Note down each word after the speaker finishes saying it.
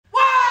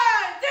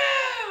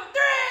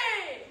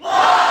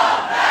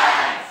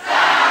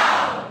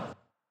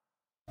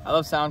I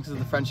love sound because of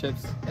the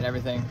friendships and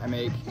everything I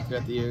make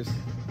throughout the years.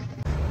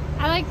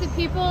 I like the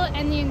people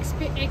and the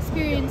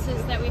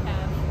experiences that we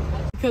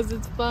have. Because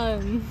it's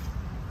fun.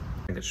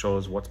 I think it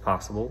shows what's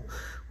possible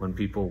when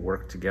people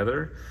work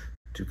together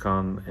to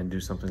come and do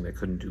something they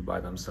couldn't do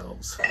by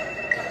themselves.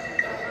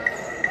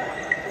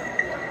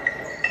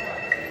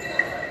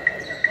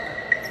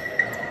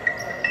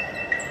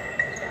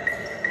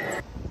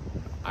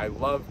 I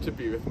love to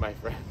be with my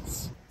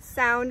friends.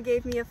 Sound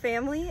gave me a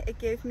family, it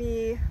gave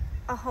me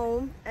a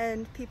home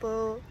and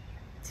people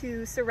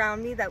to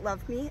surround me that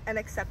loved me and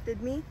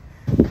accepted me.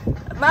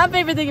 My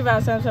favorite thing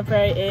about Sound of Sun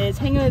Prairie is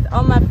hanging with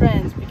all my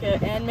friends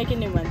and making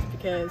new ones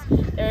because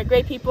they're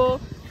great people,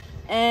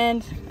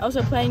 and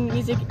also playing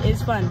music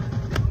is fun.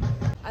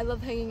 I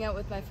love hanging out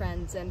with my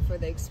friends and for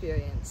the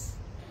experience.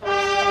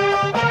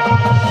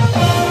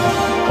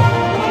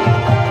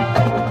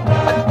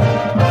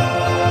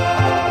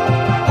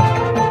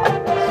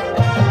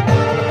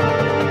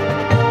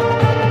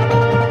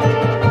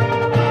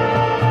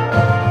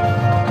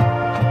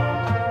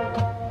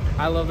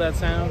 I love that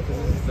sound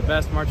because it's the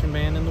best marching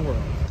band in the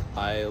world.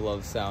 I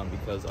love sound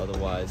because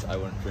otherwise I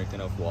wouldn't drink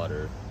enough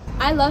water.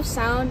 I love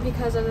sound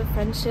because of the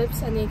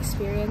friendships and the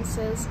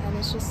experiences, and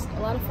it's just a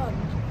lot of fun.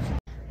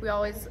 We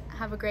always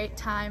have a great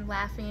time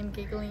laughing and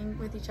giggling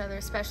with each other,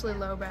 especially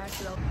low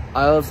brass.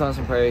 I love Sound of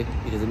Sun Prairie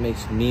because it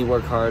makes me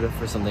work hard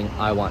for something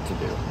I want to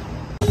do.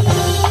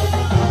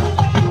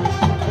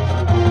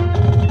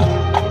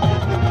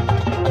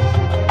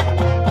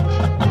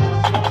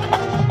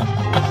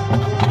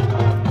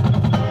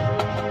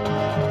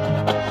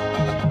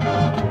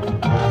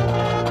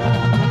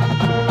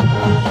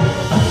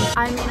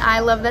 I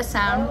love the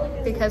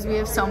sound because we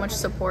have so much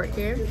support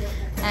here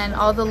and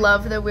all the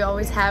love that we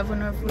always have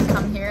whenever we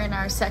come here in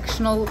our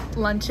sectional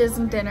lunches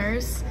and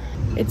dinners.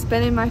 It's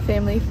been in my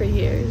family for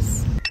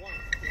years. 1, 2,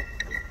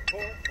 3,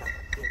 4, 5,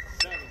 6,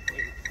 7,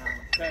 8,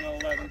 9, 10,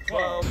 11,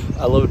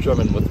 12. I love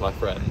drumming with my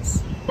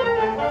friends.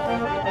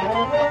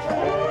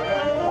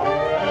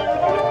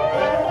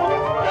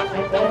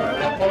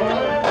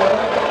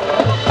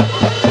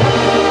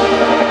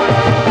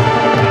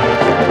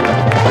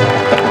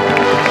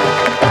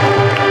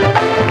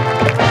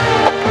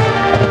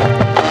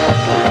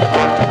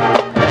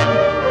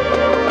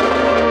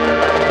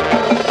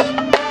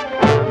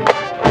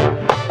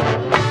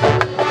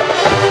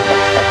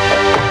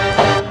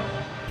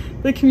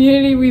 The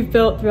community we've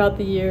built throughout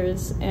the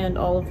years and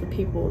all of the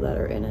people that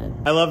are in it.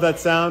 I love that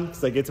sound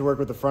because I get to work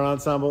with the front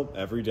ensemble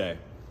every day.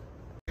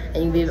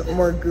 And you be a bit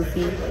more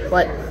goofy,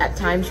 but at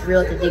times you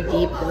really have to dig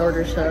deep in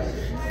order to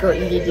get what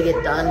you need to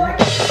get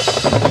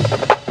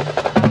done.